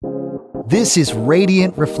This is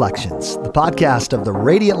Radiant Reflections, the podcast of the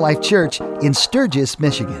Radiant Life Church in Sturgis,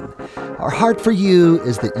 Michigan. Our heart for you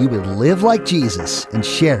is that you would live like Jesus and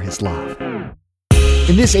share his love.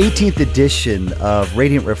 In this 18th edition of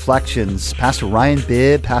Radiant Reflections, Pastor Ryan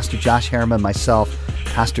Bibb, Pastor Josh Harriman, myself,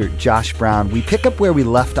 Pastor Josh Brown, we pick up where we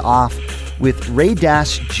left off with Ray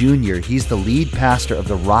Dash Jr. He's the lead pastor of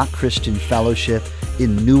the Rock Christian Fellowship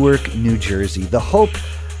in Newark, New Jersey. The hope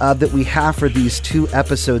that we have for these two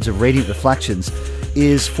episodes of Radiant Reflections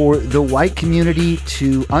is for the white community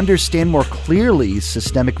to understand more clearly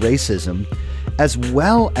systemic racism, as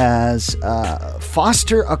well as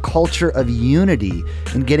foster a culture of unity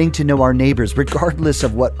in getting to know our neighbors, regardless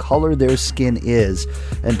of what color their skin is.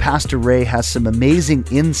 And Pastor Ray has some amazing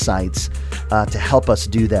insights to help us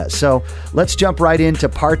do that. So let's jump right into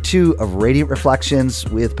part 2 of Radiant Reflections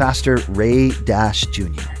with Pastor Ray Dash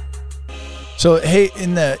Jr. So, hey,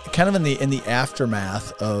 in the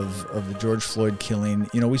aftermath of the George Floyd killing,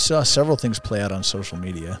 we saw several things play out on social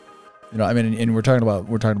media. And we're talking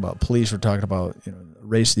about police, we're talking about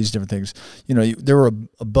race, these different things. There were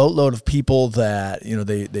a boatload of people that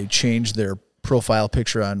they changed their profile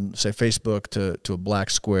picture on, say, Facebook to a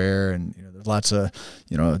black square, and there's lots of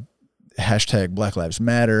hashtag Black Lives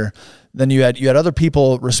Matter. Then you had other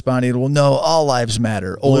people responding, well, no, all lives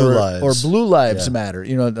matter, or blue lives matter.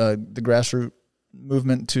 The grassroots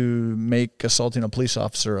movement to make assaulting a police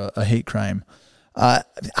officer a hate crime.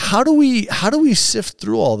 How do we sift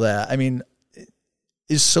through all that? I mean,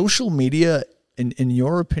 is social media, in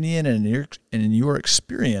your opinion and in your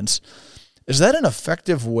experience, is that an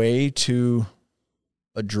effective way to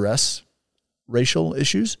address racial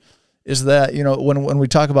issues? Is that, when we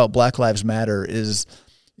talk about Black Lives Matter, is,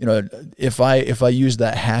 if I use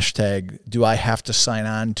that hashtag, do I have to sign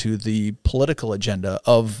on to the political agenda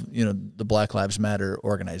of, the Black Lives Matter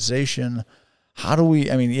organization? How do we,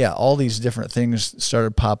 all these different things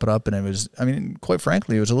started popping up, and it was, quite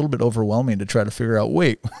frankly, it was a little bit overwhelming to try to figure out,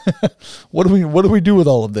 wait, what do we do with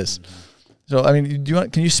all of this? So,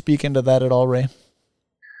 can you speak into that at all, Ray?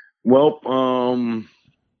 Well,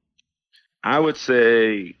 I would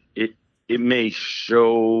say it may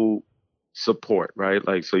show support, right?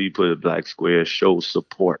 Like, so you put a black square, show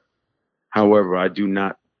support. However, I do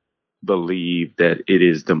not believe that it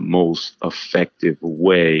is the most effective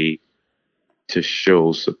way to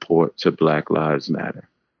show support to Black Lives Matter.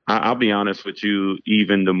 I'll be honest with you,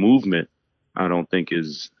 even the movement, I don't think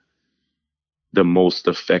is the most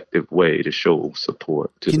effective way to show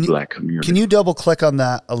support to the black community. Can you double click on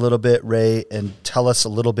that a little bit, Ray, and tell us a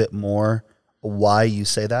little bit more why you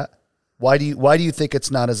say that? Why do you think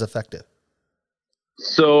it's not as effective?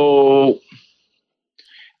 So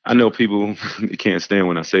I know people can't stand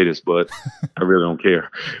when I say this, but I really don't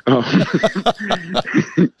care.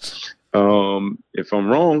 If I'm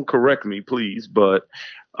wrong, correct me, please. But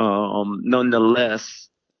nonetheless,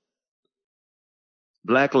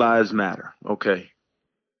 Black Lives Matter. Okay.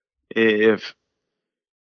 If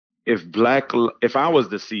I was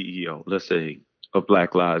the CEO, let's say, of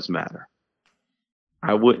Black Lives Matter,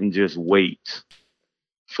 I wouldn't just wait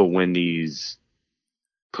for when these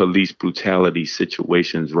police brutality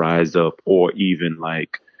situations rise up, or even the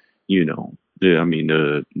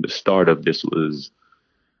start of this was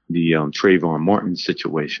the Trayvon Martin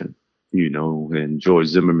situation, and George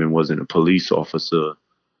Zimmerman wasn't a police officer,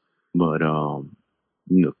 but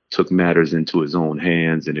took matters into his own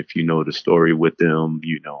hands. And if you know the story with them,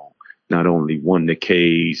 not only won the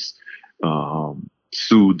case,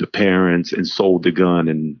 sued the parents and sold the gun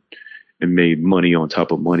and made money on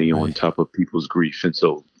top of money on top of people's grief. And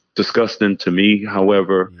so disgusting to me.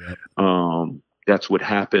 However, that's what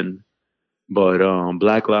happened. But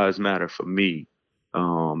Black Lives Matter for me,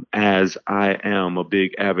 as I am a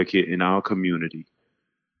big advocate in our community,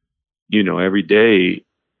 every day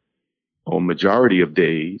or majority of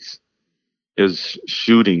days is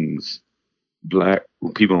shootings.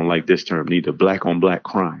 People don't like this term, neither, black on black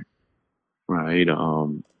crime. Right.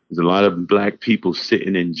 There's a lot of black people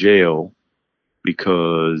sitting in jail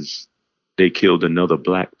because they killed another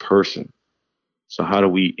black person. So how do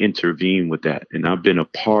we intervene with that? And I've been a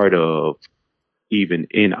part of, even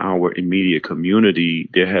in our immediate community,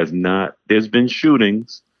 there's been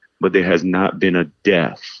shootings, but there has not been a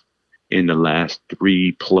death in the last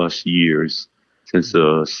 3+ years since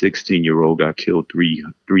a 16-year-old got killed three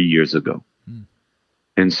years ago.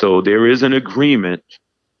 And so there is an agreement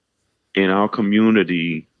in our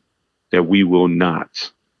community that we will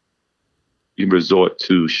not resort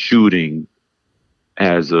to shooting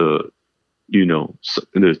as the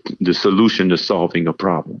solution to solving a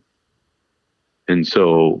problem. And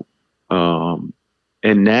so,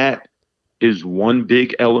 and that is one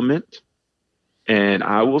big element. And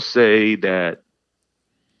I will say that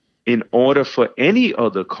in order for any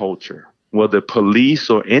other culture, whether police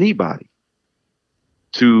or anybody,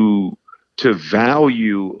 to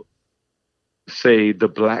value, say, the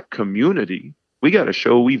Black community, we got to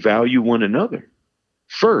show we value one another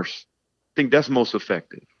first. I think that's most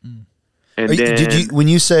effective. And then, when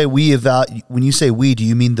you say we, do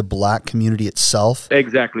you mean the Black community itself?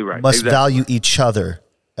 Exactly right. Must value each other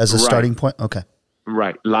as a starting point? Okay.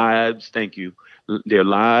 Right. Lives. Thank you. Their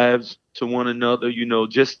lives to one another,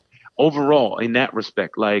 just overall in that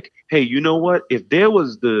respect. Like, hey, you know what? If there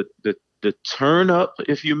was the turn up,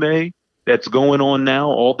 if you may, that's going on now,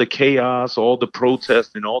 all the chaos, all the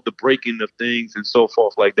protests and all the breaking of things and so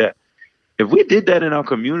forth like that. If we did that in our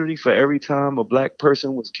community for every time a Black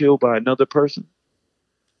person was killed by another person,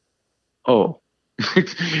 other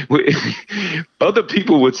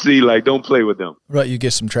people would see, like, don't play with them. Right. You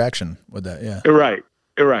get some traction with that. Yeah. Right.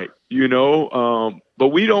 But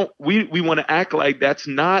we want to act like that's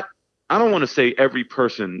not, I don't want to say every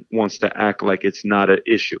person wants to act like it's not an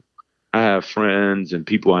issue. I have friends and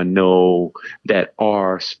people I know that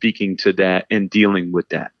are speaking to that and dealing with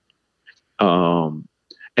that.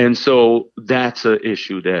 And so that's an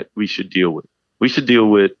issue that we should deal with. We should deal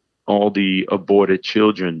with all the aborted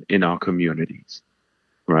children in our communities,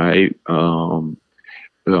 right?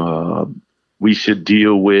 We should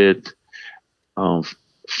deal with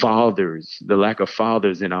fathers, the lack of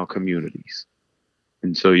fathers in our communities.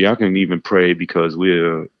 And so y'all can even pray, because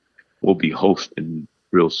we'll be hosting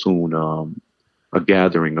real soon a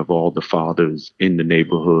gathering of all the fathers in the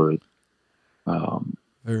neighborhood.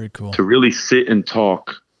 Very cool. To really sit and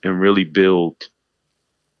talk and really build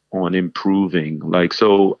on improving. Like,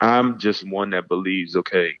 so I'm just one that believes,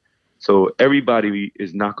 okay, so everybody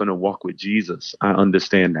is not going to walk with Jesus. I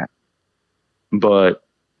understand that. But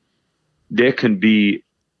there can be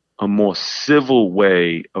a more civil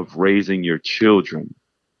way of raising your children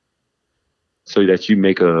so that you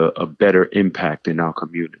make a better impact in our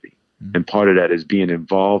community. Mm-hmm. And part of that is being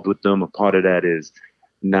involved with them. A part of that is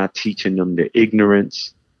not teaching them the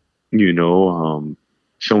ignorance,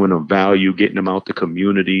 showing them value, getting them out the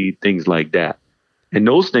community, things like that. And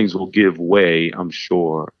those things will give way, I'm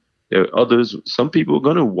sure. There are others, some people are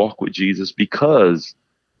going to walk with Jesus because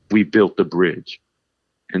we built the bridge.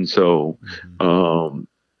 And so,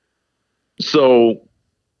 so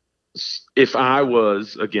if I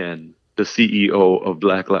was, again, the CEO of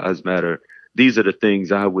Black Lives Matter, these are the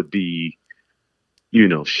things I would be,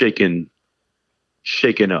 shaking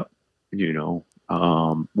up,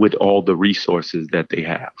 with all the resources that they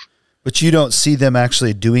have. But you don't see them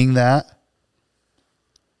actually doing that?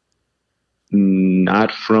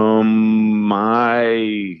 Not from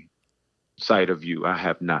my side of view. I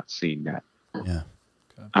have not seen that. Yeah.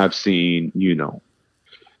 Okay. I've seen,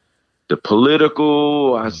 the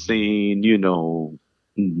political, I've seen,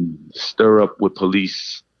 stir up with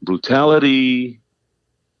police brutality,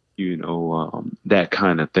 that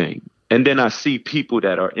kind of thing. And then I see people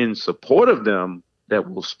that are in support of them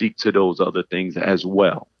that will speak to those other things as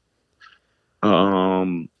well.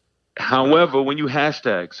 However, when you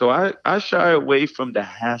hashtag, so I shy away from the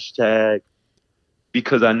hashtag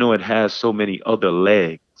because I know it has so many other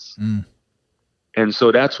legs. Mm. And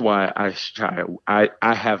so that's why I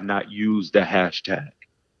have not used the hashtag.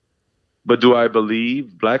 But do I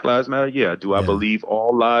believe Black Lives Matter? Yeah. Do I believe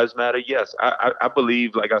all lives matter? Yes. I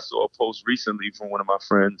believe, like I saw a post recently from one of my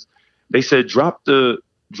friends. They said, drop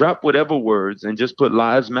whatever words and just put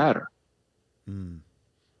lives matter. Mm.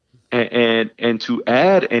 And to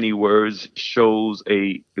add any words shows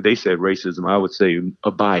they said racism, I would say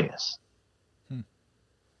a bias.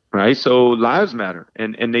 Right. So lives matter.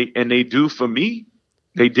 And they do for me.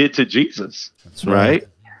 They did to Jesus. That's right.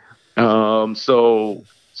 So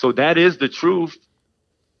that is the truth.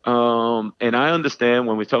 And I understand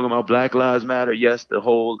when we're talking about Black Lives Matter, yes, the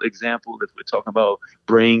whole example that we're talking about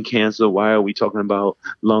brain cancer. Why are we talking about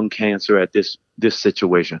lung cancer at this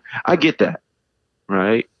situation? I get that.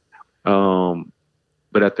 Right.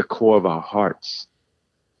 But at the core of our hearts,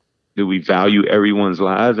 do we value everyone's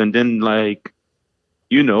lives? And then,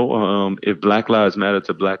 if Black Lives Matter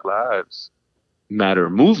to Black Lives Matter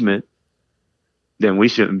movement, then we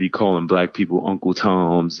shouldn't be calling Black people Uncle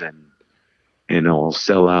Toms and all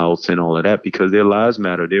sellouts and all of that, because their lives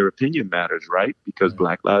matter, their opinion matters, right? Because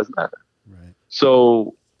Black Lives Matter. Right.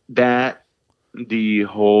 So that the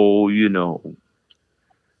whole,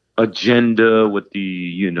 agenda with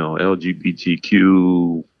the,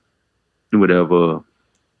 LGBTQ, whatever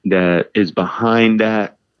that is behind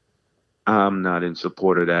that, I'm not in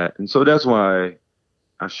support of that. And so that's why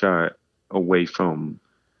I shy away from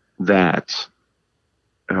that.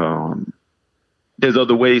 there's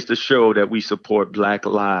other ways to show that we support Black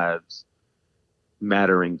lives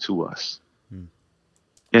mattering to us.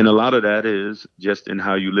 And a lot of that is just in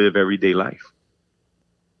how you live everyday life.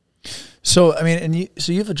 So, I mean, and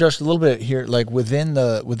you've addressed a little bit here, like within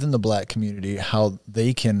the Black community, how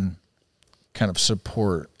they can kind of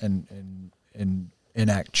support and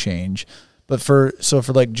enact change. But for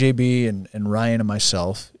like JB and Ryan and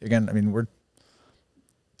myself, again, I mean, we're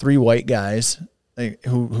 3 white guys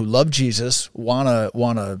who love Jesus,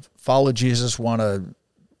 wanna follow Jesus, wanna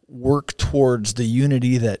work towards the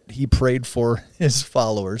unity that he prayed for his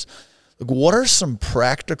followers. Like, what are some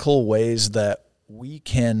practical ways that we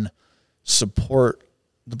can support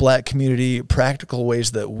the Black community, practical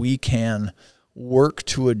ways that we can work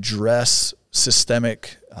to address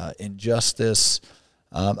systemic injustice?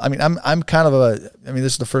 I mean, I'm kind of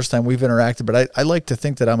this is the first time we've interacted, but I like to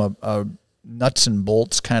think that I'm a nuts and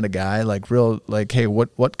bolts kind of guy, hey,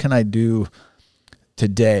 what can I do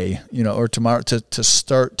today, or tomorrow to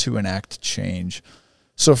start to enact change?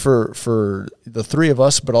 So for the 3 of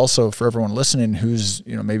us, but also for everyone listening who's,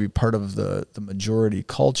 maybe part of the majority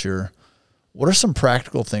culture, what are some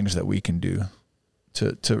practical things that we can do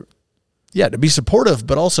to be supportive,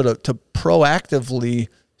 but also to proactively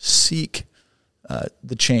seek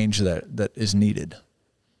the change that is needed?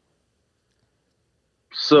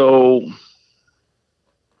 So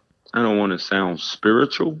I don't want to sound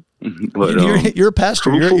spiritual, but you're a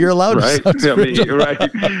pastor. truthful, you're allowed right? to. I mean, you're right.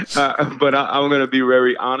 But I'm going to be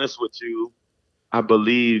very honest with you. I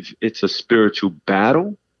believe it's a spiritual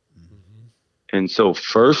battle. And so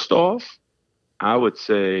first off, I would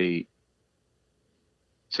say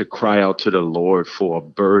to cry out to the Lord for a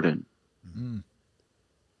burden,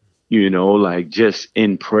 like just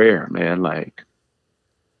in prayer, man, like,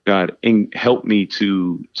 God, help me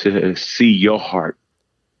to see your heart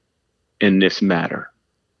in this matter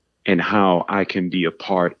and how I can be a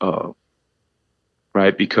part of,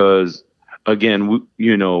 right? Because again,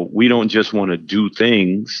 we don't just want to do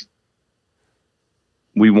things.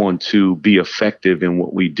 We want to be effective in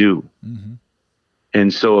what we do. Mm-hmm.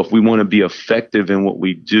 And so if we want to be effective in what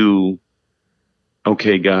we do,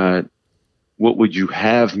 okay, God, what would you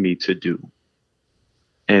have me to do?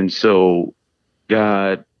 And so,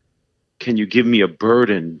 God, can you give me a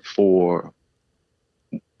burden for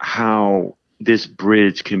how this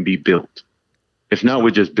bridge can be built? If not,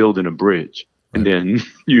 we're just building a bridge. And then,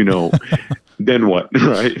 then what,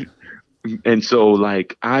 right? And so,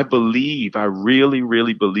 like, I really,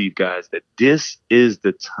 really believe, guys, that this is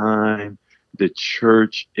the time the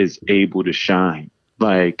church is able to shine.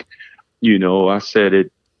 Like, I said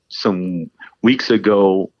it some weeks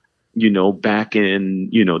ago, back in,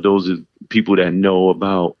 those are people that know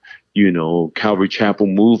about, Calvary Chapel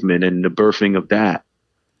movement and the birthing of that.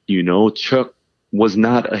 Chuck was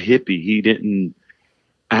not a hippie. He didn't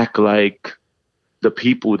act like the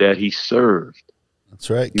people that he served. That's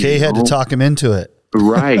right. Kay had to talk him into it.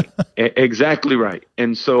 Right. Exactly right.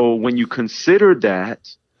 And so when you consider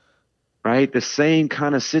that, right, the same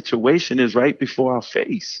kind of situation is right before our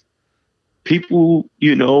face. People,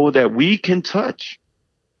 that we can touch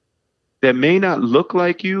that may not look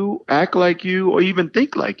like you, act like you, or even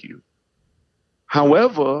think like you.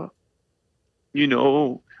 However,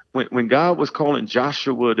 when God was calling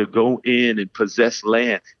Joshua to go in and possess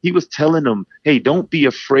land, he was telling them, hey, don't be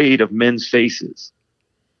afraid of men's faces.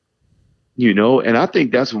 And I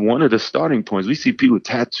think that's one of the starting points. We see people with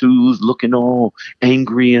tattoos looking all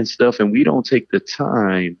angry and stuff, and we don't take the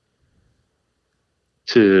time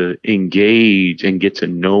to engage and get to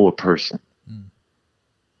know a person.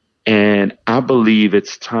 And I believe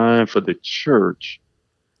it's time for the church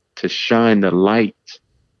to shine the light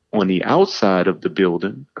on the outside of the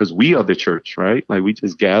building, because we are the church, right? Like, we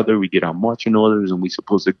just gather, we get our marching orders, and we're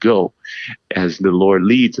supposed to go as the Lord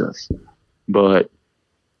leads us. But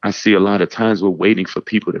I see a lot of times we're waiting for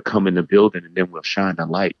people to come in the building and then we'll shine the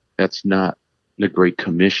light. That's not the Great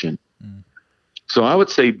Commission. So I would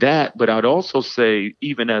say that, but I'd also say,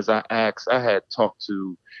 even as I had talked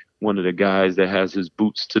to one of the guys that has his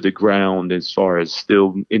boots to the ground as far as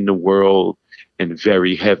still in the world and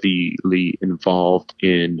very heavily involved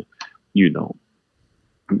in, the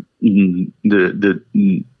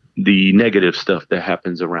negative stuff that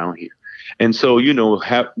happens around here. And so,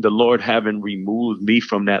 the Lord having removed me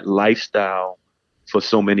from that lifestyle for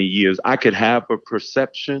so many years, I could have a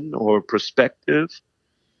perception or perspective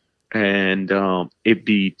and it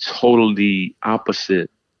be totally opposite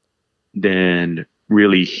than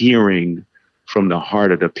really hearing from the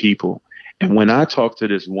heart of the people. And when I talk to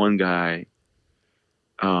this one guy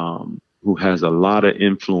who has a lot of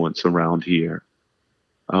influence around here,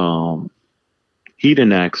 he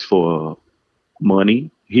didn't ask for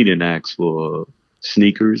money. He didn't ask for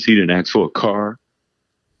sneakers. He didn't ask for a car.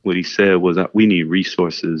 What he said was that we need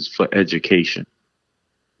resources for education.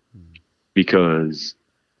 Because,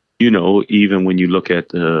 you know, even when you look at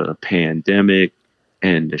the pandemic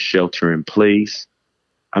and the shelter in place,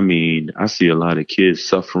 I mean, I see a lot of kids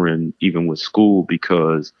suffering even with school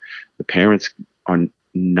because the parents are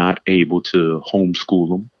not able to homeschool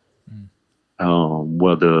them,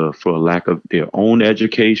 whether for lack of their own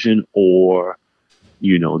education or,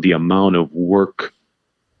 you know, the amount of work,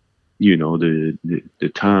 you know, the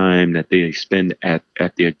time that they spend at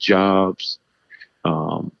their jobs.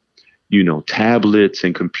 You know, tablets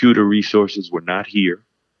and computer resources were not here.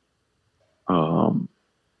 And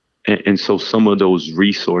so some of those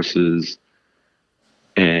resources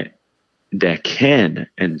that can,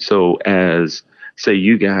 and so as, say,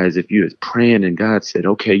 you guys, if you're praying and God said,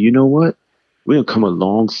 okay, you know what, we're going to come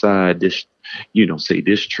alongside this, you know, say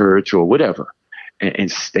this church or whatever,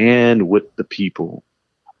 and stand with the people.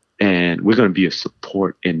 And we're going to be a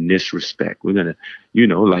support in this respect. We're going to, you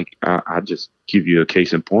know, like I just give you a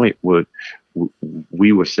case in point. What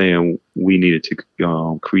we were saying we needed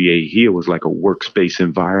to create here was like a workspace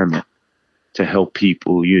environment to help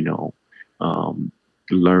people, you know,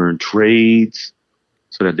 learn trades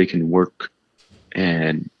so that they can work.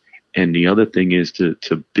 And the other thing is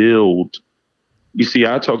to build. You see,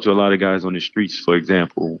 I talk to a lot of guys on the streets, for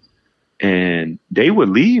example, and they would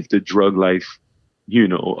leave the drug life, you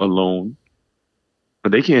know, alone,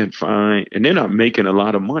 but they can't find, and they're not making a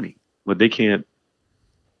lot of money, but they can't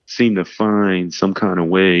seem to find some kind of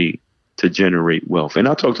way to generate wealth. And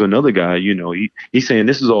I talked to another guy, you know, he's saying,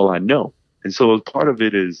 this is all I know. And so part of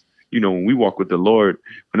it is, you know, when we walk with the Lord,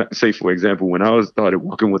 when I say, for example, when I started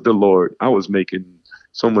walking with the Lord, I was making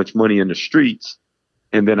so much money in the streets.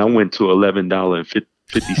 And then I went to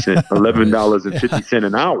 $11.50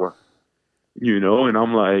 an hour, you know, and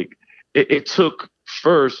I'm like, it took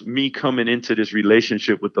first me coming into this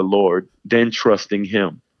relationship with the Lord, then trusting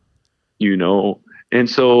him, you know. And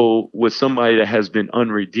so with somebody that has been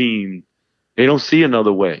unredeemed, they don't see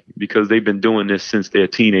another way because they've been doing this since their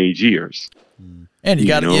teenage years. And you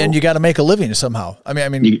got to make a living somehow. I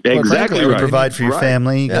mean, exactly right. Provide for your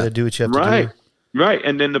family. You got to do what you have to do. Right.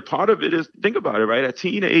 And then the part of it is, think about it, right? At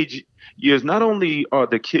teenage years, not only are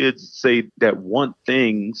the kids, say, that want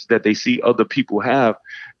things that they see other people have,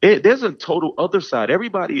 there's a total other side.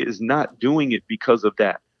 Everybody is not doing it because of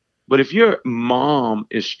that. But if your mom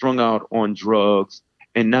is strung out on drugs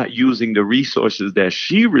and not using the resources that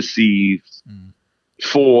she received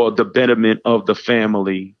for the betterment of the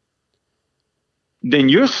family, then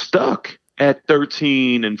you're stuck at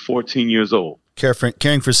 13 and 14 years old.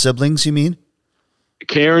 Caring for siblings, you mean?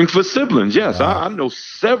 Caring for siblings, yes. Wow. I know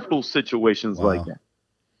several situations like that.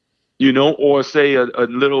 You know, or say a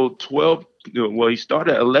little 12, well, he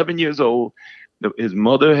started at 11 years old. His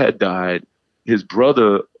mother had died. His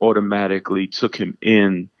brother automatically took him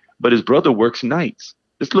in, but his brother works nights.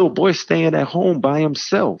 This little boy staying at home by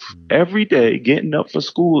himself every day, getting up for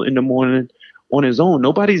school in the morning on his own.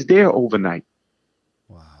 Nobody's there overnight.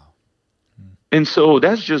 Wow. And so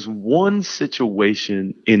that's just one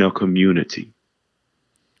situation in a community.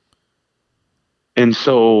 And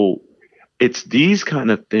so it's these kind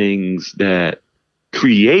of things that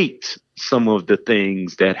create some of the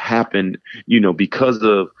things that happen, you know, because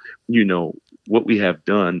of, you know, what we have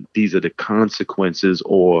done. These are the consequences,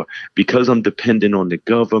 or because I'm dependent on the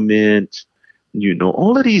government, you know,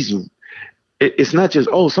 all of these. It's not just,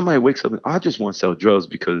 oh, somebody wakes up and I just want to sell drugs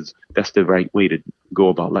because that's the right way to go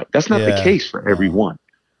about life. That's not the case for everyone,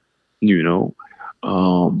 you know.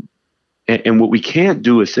 And what we can't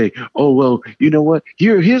do is say, oh, well, you know what?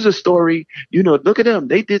 Here's a story. You know, look at them.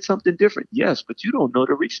 They did something different. Yes, but you don't know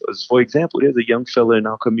the resources. For example, there's a young fella in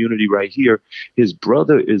our community right here. His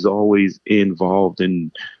brother is always involved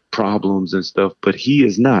in problems and stuff, but he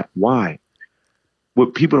is not. Why?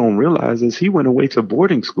 What people don't realize is he went away to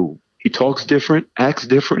boarding school. He talks different, acts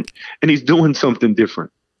different, and he's doing something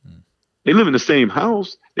different. They live in the same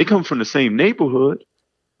house. They come from the same neighborhood.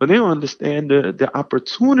 But they don't understand the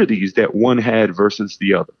opportunities that one had versus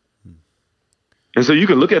the other. And so you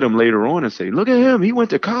can look at him later on and say, look at him. He went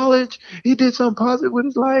to college. He did something positive with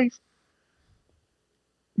his life.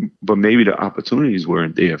 But maybe the opportunities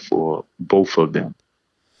weren't there for both of them.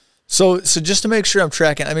 So just to make sure I'm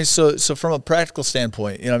tracking, I mean, so from a practical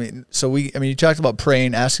standpoint, you know, you talked about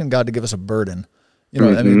praying, asking God to give us a burden. You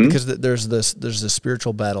know, I mean, because there's this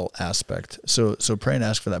spiritual battle aspect. So pray and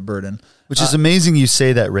ask for that burden. Which is amazing you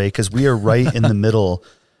say that, Ray, because we are right in the middle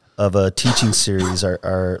of a teaching series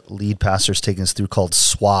our lead pastor's taking us through called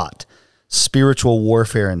SWAT, Spiritual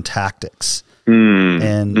Warfare and Tactics. And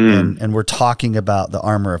and we're talking about the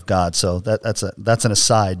armor of God. So that's an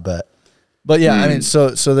aside, but yeah, I mean, so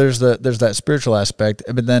there's that spiritual aspect,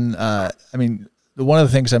 but then I mean, one of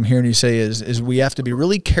the things I'm hearing you say is we have to be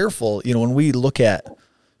really careful, when we look at,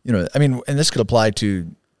 I mean, and this could apply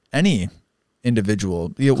to any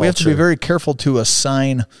individual. We have to be very careful to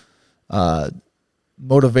assign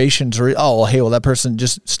motivations or that person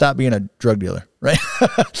just stop being a drug dealer, right?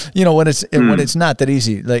 When it's not that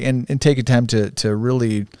easy, like and take a time to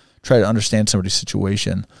really try to understand somebody's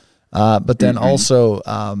situation, but then also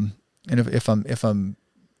and if I'm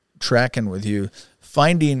tracking with you,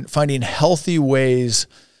 finding healthy ways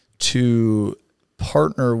to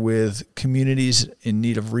partner with communities in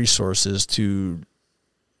need of resources to,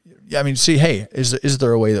 see, hey, is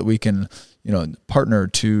there a way that we can, partner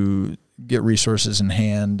to get resources in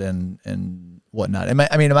hand and whatnot? Am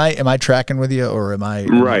I tracking with you, or am I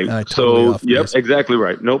right? Am I totally off yep, base? Exactly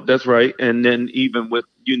right. Nope, that's right. And then even with,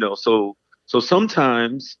 so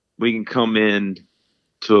sometimes we can come in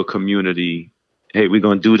to a community, hey, we're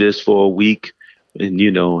going to do this for a week, and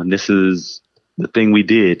and this is the thing we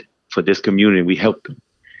did for this community. We helped them.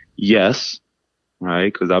 Yes,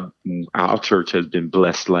 right, because our church has been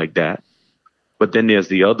blessed like that. But then there's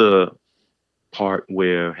the other part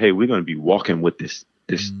where, hey, we're going to be walking with this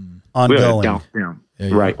ongoing,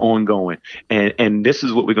 right, ongoing, and this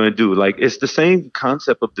is what we're going to do. Like, it's the same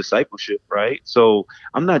concept of discipleship, right? So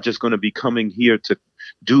I'm not just going to be coming here to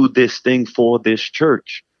do this thing for this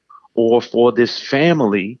church or for this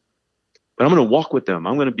family, but I'm going to walk with them.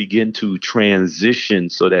 I'm going to begin to transition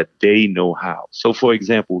so that they know how. So, for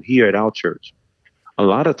example, here at our church, a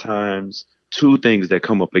lot of times, two things that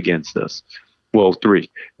come up against us. Well, three.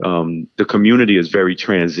 The community is very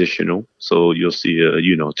transitional. So you'll see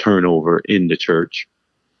turnover in the church,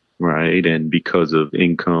 right? And because of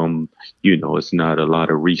income, it's not a lot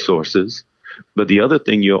of resources. But the other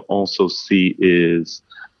thing you'll also see is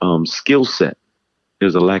skill set.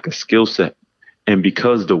 There's a lack of skill set. And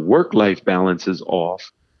because the work-life balance is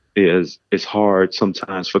off, it's hard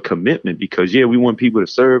sometimes for commitment because, we want people to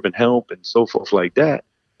serve and help and so forth like that.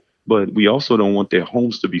 But we also don't want their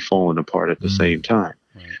homes to be falling apart at the same time,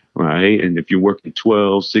 right? And if you're working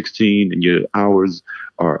 12, 16, and your hours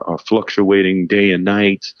are fluctuating day and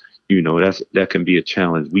night, that can be a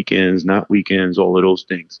challenge. Weekends, not weekends, all of those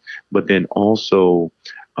things. But then also,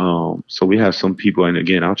 so we have some people, and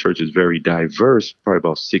again, our church is very diverse, probably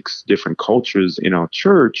about 6 different cultures in our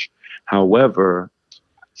church. However,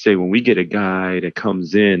 say when we get a guy that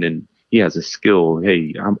comes in and he has a skill,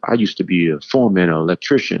 hey, I used to be a foreman, an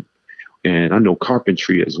electrician, and I know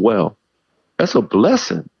carpentry as well. That's a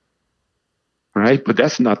blessing, right? But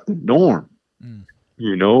that's not the norm.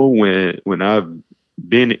 When I've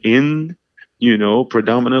been in,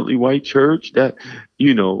 predominantly white church,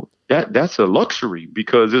 that's a luxury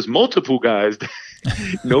because there's multiple guys,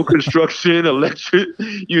 no construction, electric,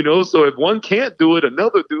 so if one can't do it,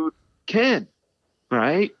 another dude can,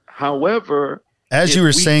 right? However, as you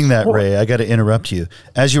were saying that, Ray, I got to interrupt you.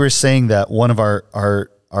 As you were saying that, one of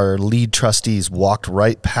our lead trustees walked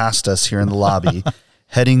right past us here in the lobby,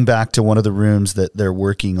 heading back to one of the rooms that they're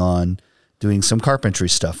working on doing some carpentry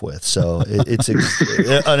stuff with. So it's a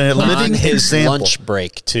living example. Lunch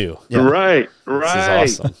break too. Yeah. Right. This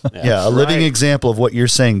is awesome. Yeah, a living example of what you're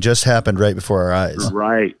saying just happened right before our eyes.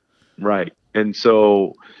 Right. And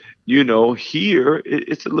so, here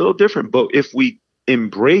it's a little different. But if we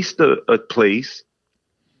embraced a place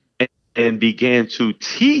and began to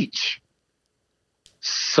teach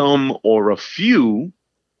some or a few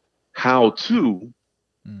how to,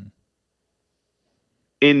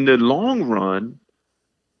 in the long run,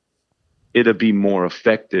 it'll be more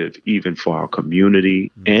effective even for our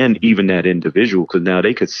community and even that individual, because now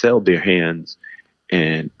they could sell their hands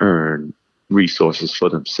and earn resources for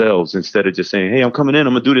themselves instead of just saying, hey, I'm coming in,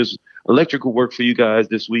 I'm going to do this electrical work for you guys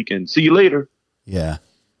this weekend. See you later. Yeah.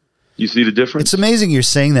 You see the difference? It's amazing you're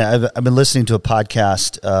saying that. I've been listening to a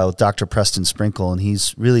podcast with Dr. Preston Sprinkle, and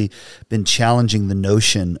he's really been challenging the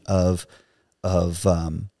notion of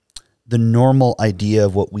the normal idea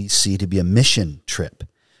of what we see to be a mission trip.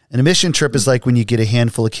 And a mission trip is like when you get a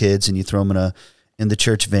handful of kids and you throw them in the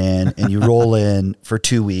church van and you roll in for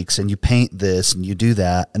 2 weeks and you paint this and you do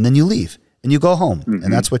that and then you leave and you go home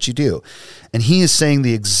and that's what you do. And he is saying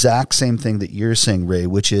the exact same thing that you're saying, Ray,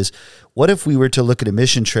 which is, what if we were to look at a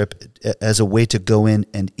mission trip as a way to go in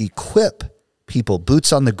and equip people,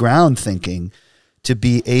 boots on the ground thinking, to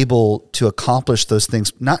be able to accomplish those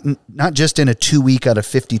things, not just in a 2 week out of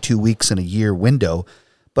 52 weeks in a year window,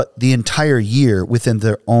 but the entire year within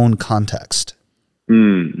their own context.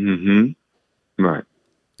 Right.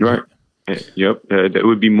 Yep, that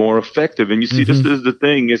would be more effective. And you see, this is the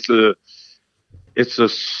thing.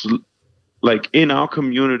 Like in our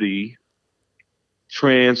community,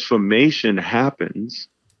 transformation happens,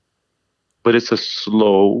 but it's a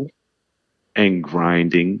slow and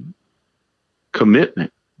grinding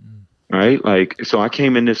commitment, right? Like, so I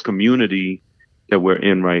came in this community that we're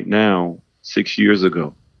in right now 6 years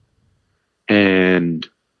ago. And,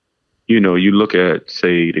 you know, you look at,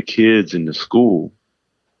 say, the kids in the school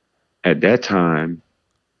at that time,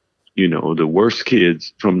 you know, the worst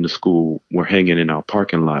kids from the school were hanging in our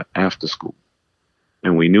parking lot after school.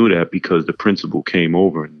 And we knew that because the principal came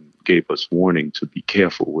over and gave us warning to be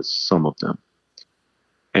careful with some of them.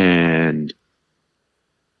 And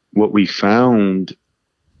what we found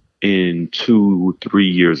in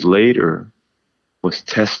 2-3 years later was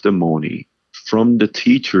testimony from the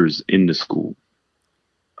teachers in the school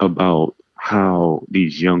about how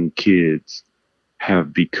these young kids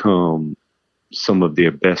have become some of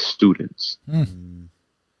their best students.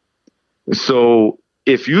 So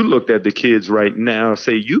if you looked at the kids right now,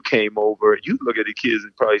 say you came over, you look at the kids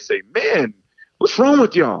and probably say, man, what's wrong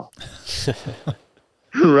with y'all?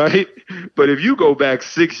 Right? But if you go back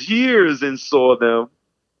 6 years and saw them,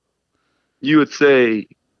 you would say,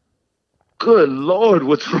 good Lord,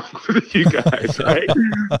 what's wrong with you guys, right?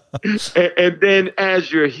 and then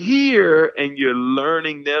as you're here and you're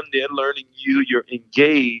learning them, they're learning you, you're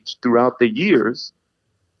engaged throughout the years,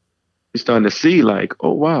 you're starting to see like,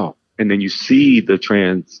 oh, wow. And then you see the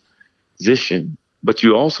transition, but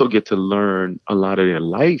you also get to learn a lot of their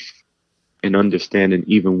life and understanding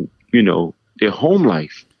even, you know, their home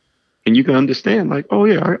life. And you can understand like, oh,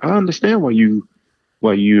 yeah, I understand why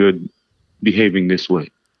you're behaving this way.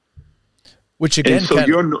 Which again, so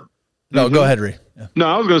no, go ahead, Ree. Yeah. No,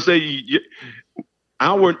 I was going to say,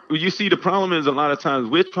 you see, the problem is a lot of times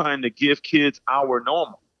we're trying to give kids our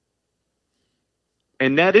normal.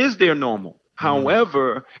 And that is their normal.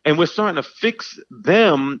 However, and we're starting to fix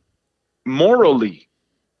them morally.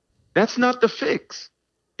 That's not the fix.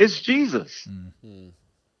 It's Jesus.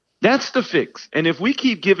 That's the fix. And if we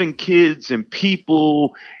keep giving kids and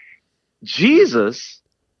people Jesus,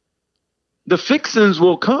 the fixings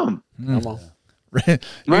will come. Come on.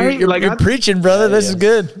 Right? You're preaching, brother. This is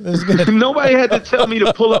good. This is good. Nobody had to tell me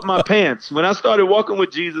to pull up my pants. When I started walking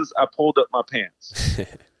with Jesus, I pulled up my pants.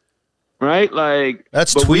 Right? Like,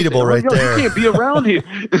 that's tweetable right there. You can't be around here.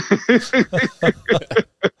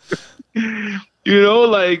 You know,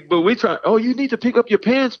 like, but we try, oh, you need to pick up your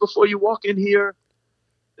pants before you walk in here.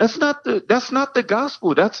 That's not the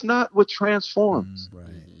gospel. That's not what transforms. Right.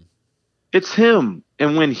 It's him.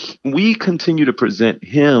 And when we continue to present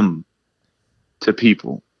him to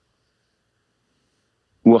people,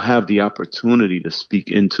 we'll have the opportunity to speak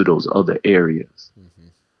into those other areas.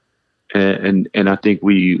 And I think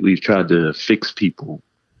we've tried to fix people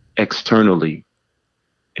externally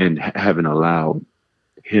and haven't allowed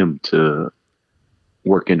him to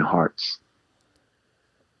work in hearts.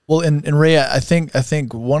 Well, and Ray, I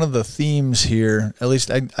think one of the themes here, at least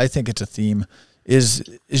I think it's a theme, is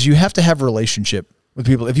you have to have a relationship with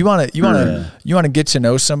people. If you want to get to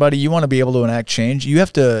know somebody, you want to be able to enact change. You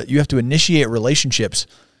have to initiate relationships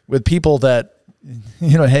with people that,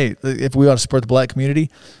 you know, hey, if we want to support the Black community,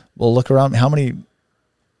 well, look around. How many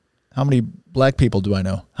Black people do I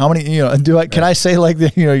know? How many, you know, can I say like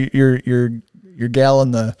the, you know, your gal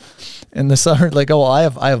in the summer, like, oh, well,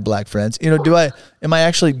 I have Black friends, you know, am I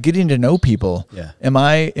actually getting to know people? Yeah. Am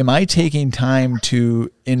I taking time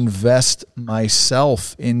to invest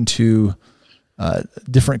myself into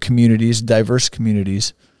different communities, diverse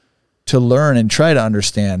communities, to learn and try to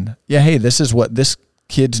understand, yeah, hey, this is what this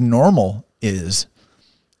kid's normal is.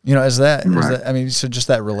 You know, is that I mean, so just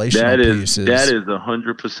that relational piece is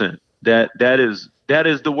 100%. That is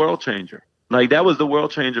the world changer. Like, that was the world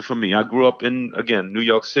changer for me. I grew up in, again, New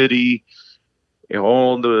York City, and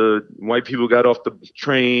all the white people got off the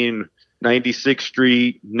train, 96th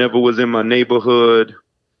Street, never was in my neighborhood.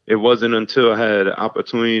 It wasn't until I had an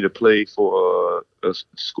opportunity to play for a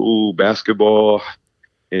school basketball,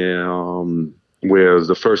 and where it was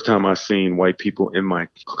the first time I seen white people in my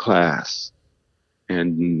class.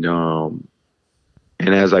 And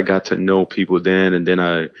as I got to know people then, and then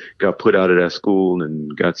I got put out of that school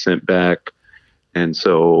and got sent back. And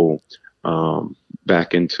so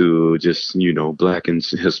back into just, you know, Black and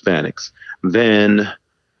Hispanics. Then,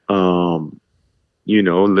 you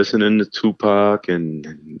know, listening to Tupac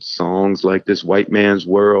and songs like This White Man's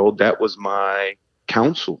World, that was my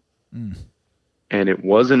counsel. And it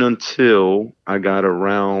wasn't until I got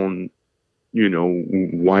around, you know,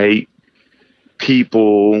 white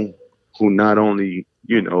people who not only,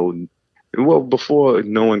 you know, well, before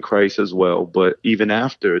knowing Christ as well, but even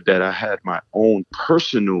after that, I had my own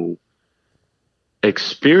personal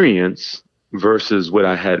experience versus what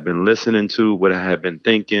I had been listening to, what I had been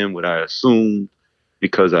thinking, what I assumed,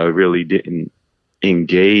 because I really didn't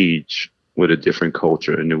engage with a different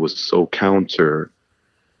culture. And it was so counter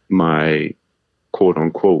my quote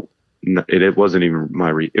unquote, it wasn't even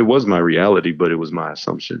it was my reality, but it was my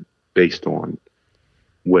assumption based on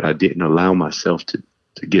what I didn't allow myself to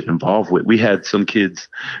get involved with. We had some kids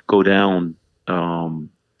go down a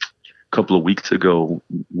couple of weeks ago.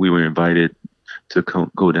 We were invited to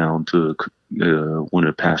go down to one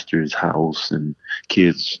of the pastor's house, and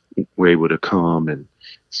kids were able to come and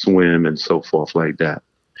swim and so forth like that.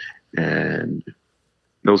 And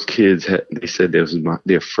those kids they said this was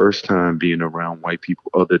their first time being around white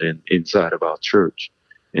people other than inside of our church.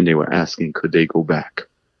 And they were asking, could they go back?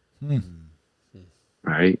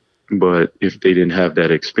 Right. But if they didn't have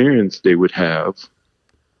that experience, they would have,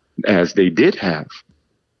 as they did have,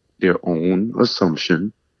 their own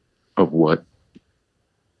assumption of what,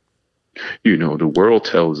 the world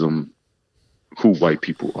tells them who white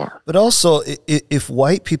people are. But also, if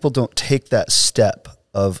white people don't take that step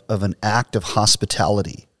of an act of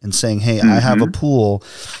hospitality and saying, hey, I have a pool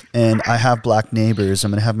and I have black neighbors,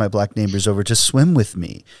 I'm going to have my black neighbors over to swim with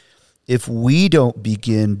me. If we don't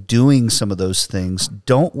begin doing some of those things,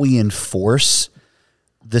 don't we enforce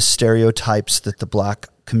the stereotypes that the black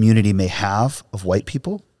community may have of white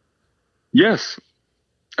people? Yes.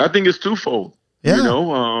 I think it's twofold.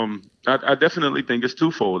 Yeah. I definitely think it's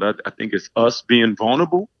twofold. I think it's us being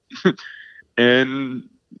vulnerable and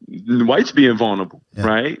whites being vulnerable,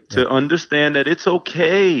 right? Yeah. To understand that it's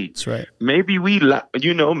okay. That's right. Maybe we loud,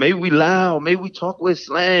 maybe we talk with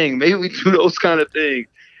slang, maybe we do those kind of things.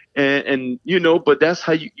 And but that's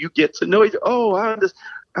how you get to know it. Oh, I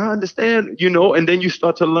understand, and then you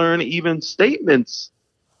start to learn even statements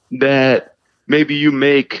that maybe you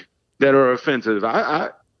make that are offensive.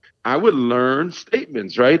 I would learn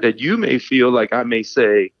statements, right, that you may feel like I may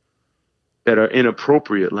say that are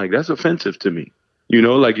inappropriate. Like, that's offensive to me.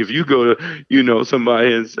 Like if you go to,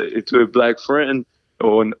 somebody and say to a black friend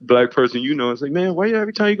or a black person, it's like, man, why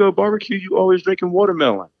every time you go to barbecue, you always drinking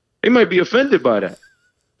watermelon? They might be offended by that.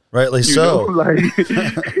 Rightly so.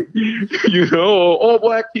 All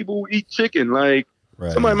black people eat chicken. Like,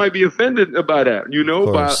 right. Somebody might be offended by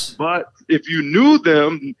that, but if you knew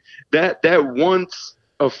them, that once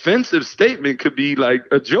offensive statement could be like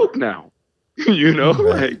a joke now,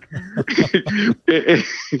 right.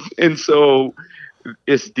 And so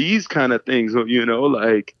it's these kind of things,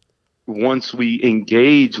 like once we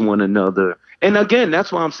engage one another. And again,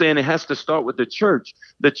 that's why I'm saying it has to start with the church.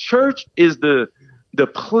 The church is the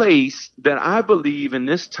place that I believe in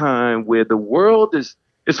this time where the world is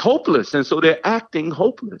hopeless. And so they're acting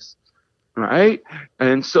hopeless. Right.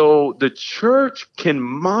 And so the church can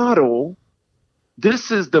model.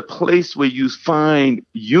 This is the place where you find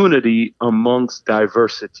unity amongst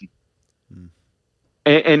diversity.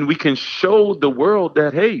 And we can show the world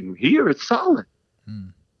that, hey, here it's solid.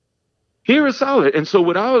 Here it's solid. And so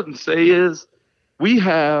what I would say is we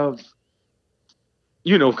have,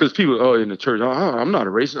 because people, in the church, I'm not a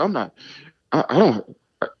racist. I don't.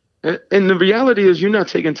 And the reality is you're not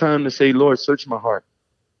taking time to say, Lord, search my heart.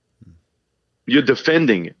 You're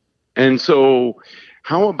defending it. And so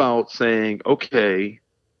how about saying, okay,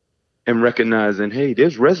 and recognizing, hey,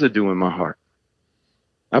 there's residue in my heart.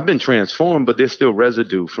 I've been transformed, but there's still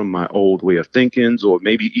residue from my old way of thinking, or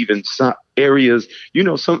maybe even some areas,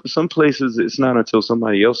 some places it's not until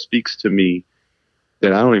somebody else speaks to me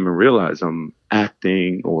that I don't even realize I'm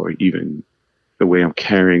acting or even the way I'm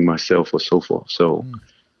carrying myself or so forth. So,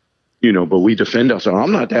 but we defend ourselves.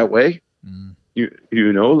 I'm not that way.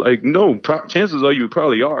 No, chances are you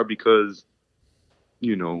probably are because,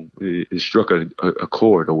 it struck a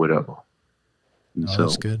chord or whatever.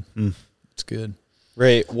 That's good. It's good.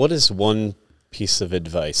 Ray, what is one piece of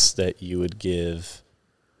advice that you would give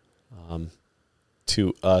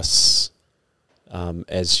to us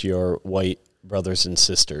as your white brothers and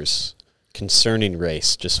sisters concerning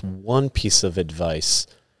race? Just one piece of advice.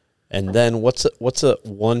 And then what's a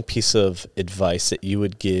one piece of advice that you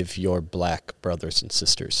would give your black brothers and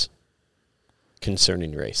sisters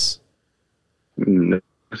concerning race?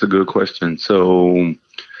 That's a good question. So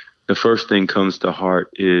the first thing comes to heart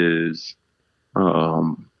is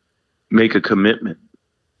make a commitment.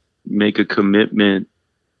 Make a commitment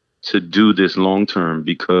to do this long term,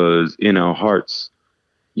 because in our hearts,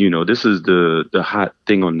 this is the hot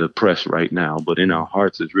thing on the press right now, but in our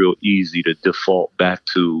hearts it's real easy to default back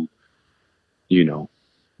to,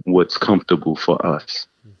 what's comfortable for us.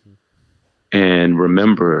 And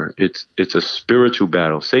remember, it's a spiritual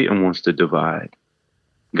battle. Satan wants to divide.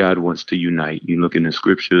 God wants to unite. You look in the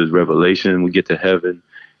scriptures, Revelation, we get to heaven,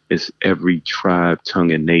 it's every tribe,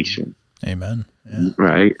 tongue, and nation. Amen. Yeah.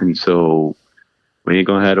 Right? And so we ain't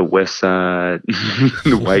going to have the west side,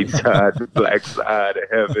 the white side, the black side of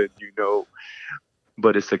heaven,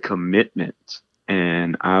 but it's a commitment.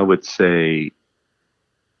 And I would say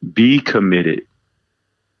be committed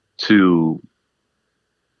to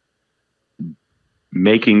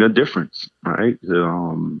making a difference, right?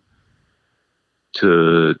 And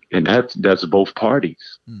that's both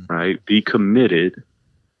parties, right? Be committed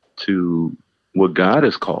to what God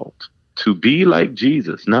has called, to be like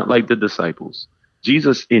Jesus, not like the disciples.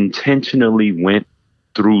 Jesus intentionally went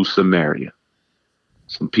through Samaria.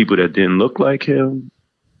 Some people that didn't look like him,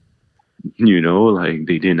 like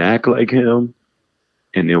they didn't act like him,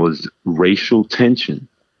 and there was racial tension.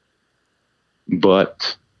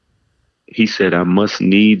 But he said, I must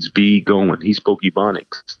needs be going. He spoke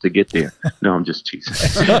Ebonics to get there. No, I'm just teasing.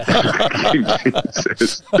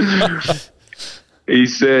 He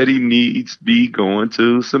said he needs be going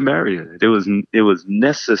to Samaria. It was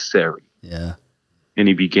necessary. Yeah. And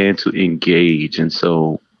he began to engage. And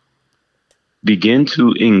so begin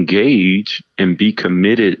to engage and be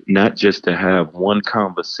committed, not just to have one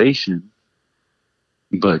conversation,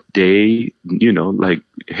 but hey,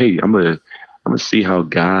 I'm going to see how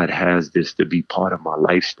God has this to be part of my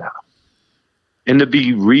lifestyle, and to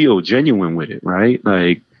be real, genuine with it, right?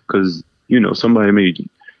 Like, because, one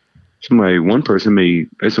person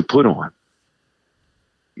it's a put on,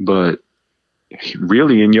 but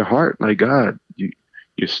really in your heart, like, God,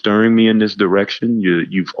 you're stirring me in this direction.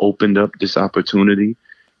 You've opened up this opportunity,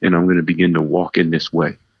 and I'm going to begin to walk in this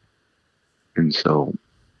way. And so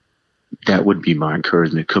that would be my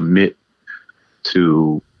encouragement. Commit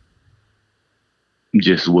to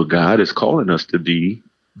just what God is calling us to be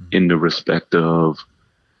in the respect of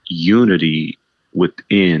unity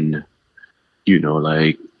within,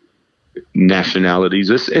 like nationalities.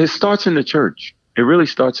 It starts in the church. It really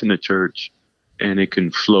starts in the church, and it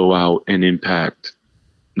can flow out and impact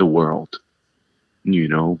the world,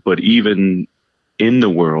 but even in the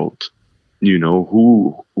world, when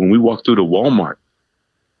we walk through the Walmart,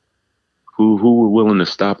 who we're willing to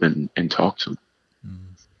stop and talk to.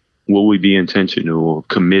 Will we be intentional or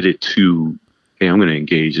committed to, hey, I'm going to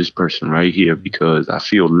engage this person right here because I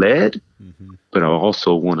feel led, but I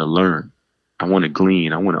also want to learn. I want to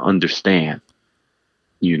glean. I want to understand,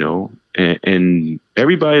 and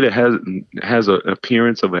everybody that has an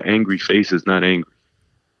appearance of an angry face is not angry.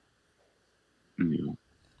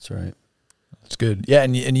 That's right. That's good. Yeah.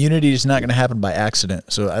 And unity is not going to happen by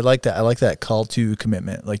accident. So I like that. I like that call to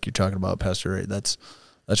commitment, like you're talking about, Pastor Ray. That's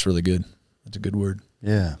really good. That's a good word.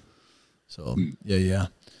 Yeah. So yeah.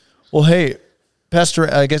 Well, hey,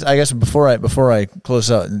 Pastor, I guess before I close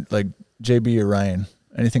out, like JB or Ryan,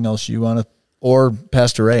 anything else you want to, or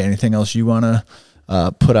Pastor Ray, anything else you want to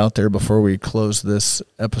put out there before we close this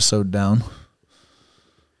episode down?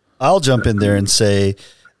 I'll jump in there and say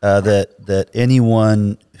that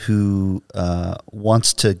anyone who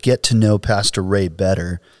wants to get to know Pastor Ray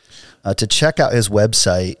better, to check out his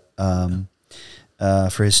website.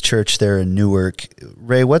 For his church there in Newark.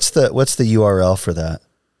 Ray, what's the URL for that?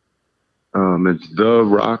 It's The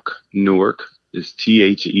Rock Newark. It's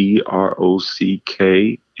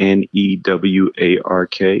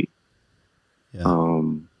TheRockNewark. Yeah.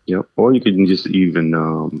 Yep. Or you can just even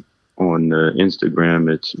on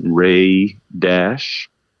Instagram, it's Ray-JR.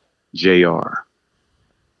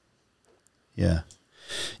 Yeah.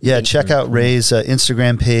 Yeah. Check out Ray's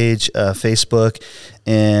Instagram page, Facebook,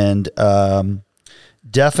 and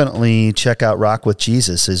definitely check out Rock with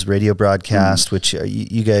Jesus, his radio broadcast, which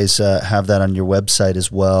you guys have that on your website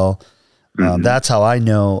as well. That's how I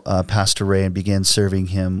know Pastor Ray and began serving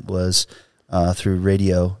him, was through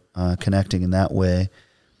radio, connecting in that way,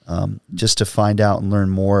 just to find out and learn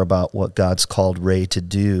more about what God's called Ray to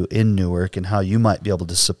do in Newark and how you might be able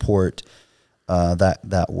to support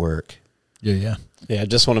that work. Yeah. I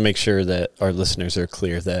just want to make sure that our listeners are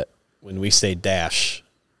clear that when we say dash,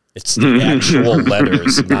 it's the actual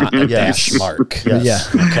letters, not a dash mark.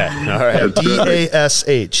 Yes. Yeah. Okay. All right. DASH.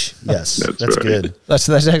 Yes. That's right. good. That's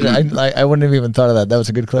actually, I wouldn't have even thought of that. That was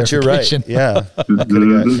a good But you're clarification. right. Yeah. Could have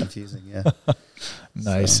got confusing. Yeah.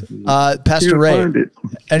 Nice. Pastor Ray,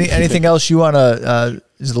 anything else you want to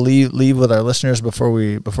leave with our listeners before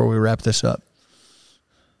we wrap this up?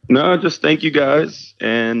 No, just thank you guys.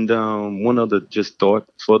 And one other just thought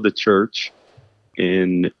for the church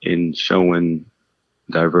in showing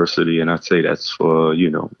diversity, and I'd say that's for,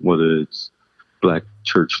 whether it's Black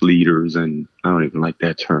church leaders, and I don't even like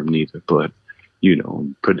that term neither, but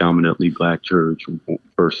predominantly black church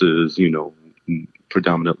versus,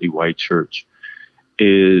 predominantly white church,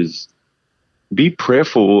 is be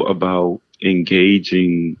prayerful about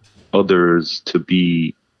engaging others to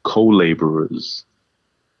be co-laborers,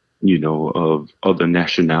 of other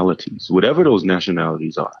nationalities, whatever those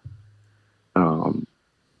nationalities are.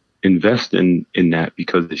 Invest in that,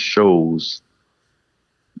 because it shows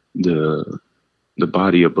the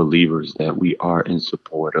body of believers that we are in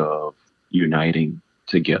support of uniting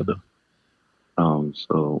together.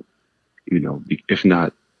 So, if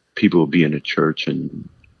not, people will be in a church and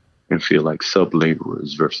feel like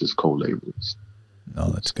sub-laborers versus co-laborers.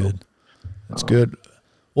 No, that's good. That's good.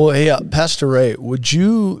 Well, hey, Pastor Ray, would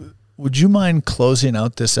you mind closing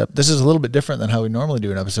out this This is a little bit different than how we normally do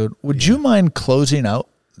an episode. Would you mind closing out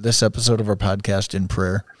this episode of our podcast in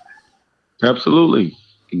prayer? Absolutely.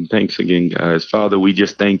 And thanks again, guys. Father, we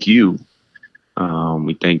just thank you.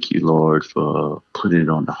 We thank you, Lord, for putting it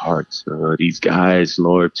on the hearts of these guys,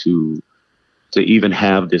 Lord, to even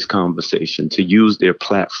have this conversation, to use their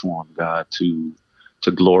platform, God, to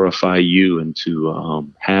glorify you and to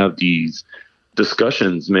have these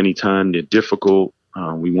discussions. Many times they're difficult.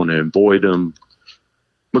 We want to avoid them.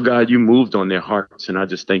 But God, you moved on their hearts, and I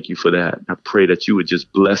just thank you for that. I pray that you would just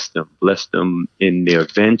bless them in their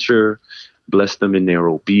venture, bless them in their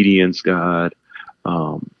obedience, God.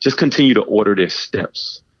 Just continue to order their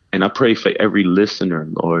steps. And I pray for every listener,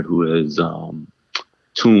 Lord, who has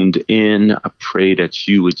tuned in. I pray that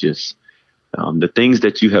you would just, the things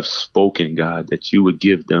that you have spoken, God, that you would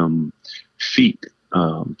give them feet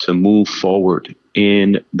to move forward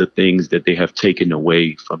in the things that they have taken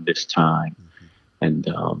away from this time. And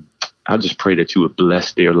I just pray that you would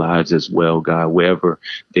bless their lives as well, God, wherever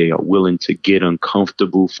they are willing to get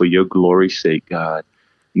uncomfortable for your glory's sake, God.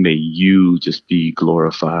 May you just be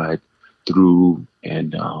glorified through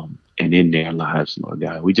and in their lives, Lord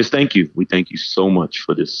God. We just thank you. We thank you so much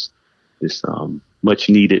for this much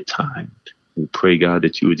needed time. We pray, God,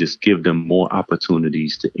 that you would just give them more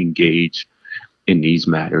opportunities to engage in these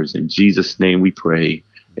matters. In Jesus' name we pray.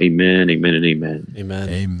 Amen, amen, and amen.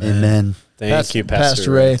 Amen. Amen. Thank you,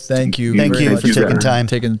 Pastor Ray. Thank you. Thank you for taking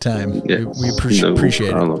the time. Yes. We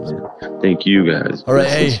appreciate it. Thank you, guys. All right.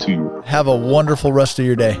 Hey, have a wonderful rest of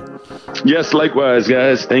your day. Yes, likewise,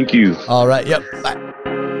 guys. Thank you. All right. Yep. Bye.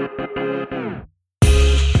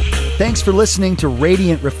 Thanks for listening to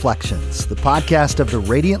Radiant Reflections, the podcast of the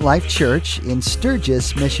Radiant Life Church in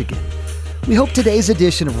Sturgis, Michigan. We hope today's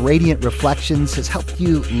edition of Radiant Reflections has helped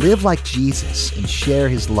you live like Jesus and share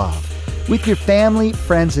his love with your family,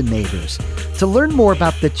 friends, and neighbors. To learn more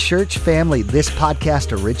about the church family this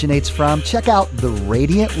podcast originates from, check out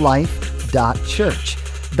theradiantlife.church.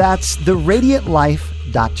 That's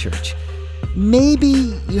theradiantlife.church.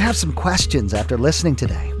 Maybe you have some questions after listening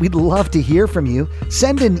today. We'd love to hear from you.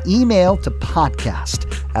 Send an email to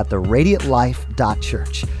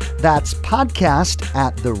podcast@theradiantlife.church. That's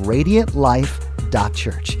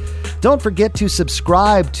podcast@theradiantlife.church. Don't forget to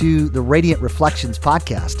subscribe to the Radiant Reflections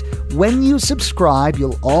podcast. When you subscribe,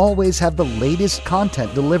 you'll always have the latest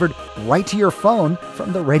content delivered right to your phone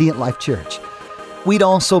from the Radiant Life Church. We'd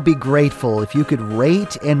also be grateful if you could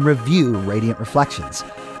rate and review Radiant Reflections.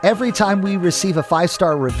 Every time we receive a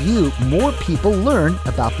 5-star review, more people learn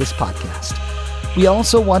about this podcast. We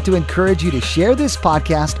also want to encourage you to share this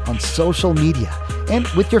podcast on social media and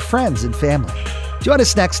with your friends and family. Join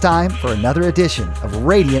us next time for another edition of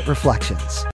Radiant Reflections.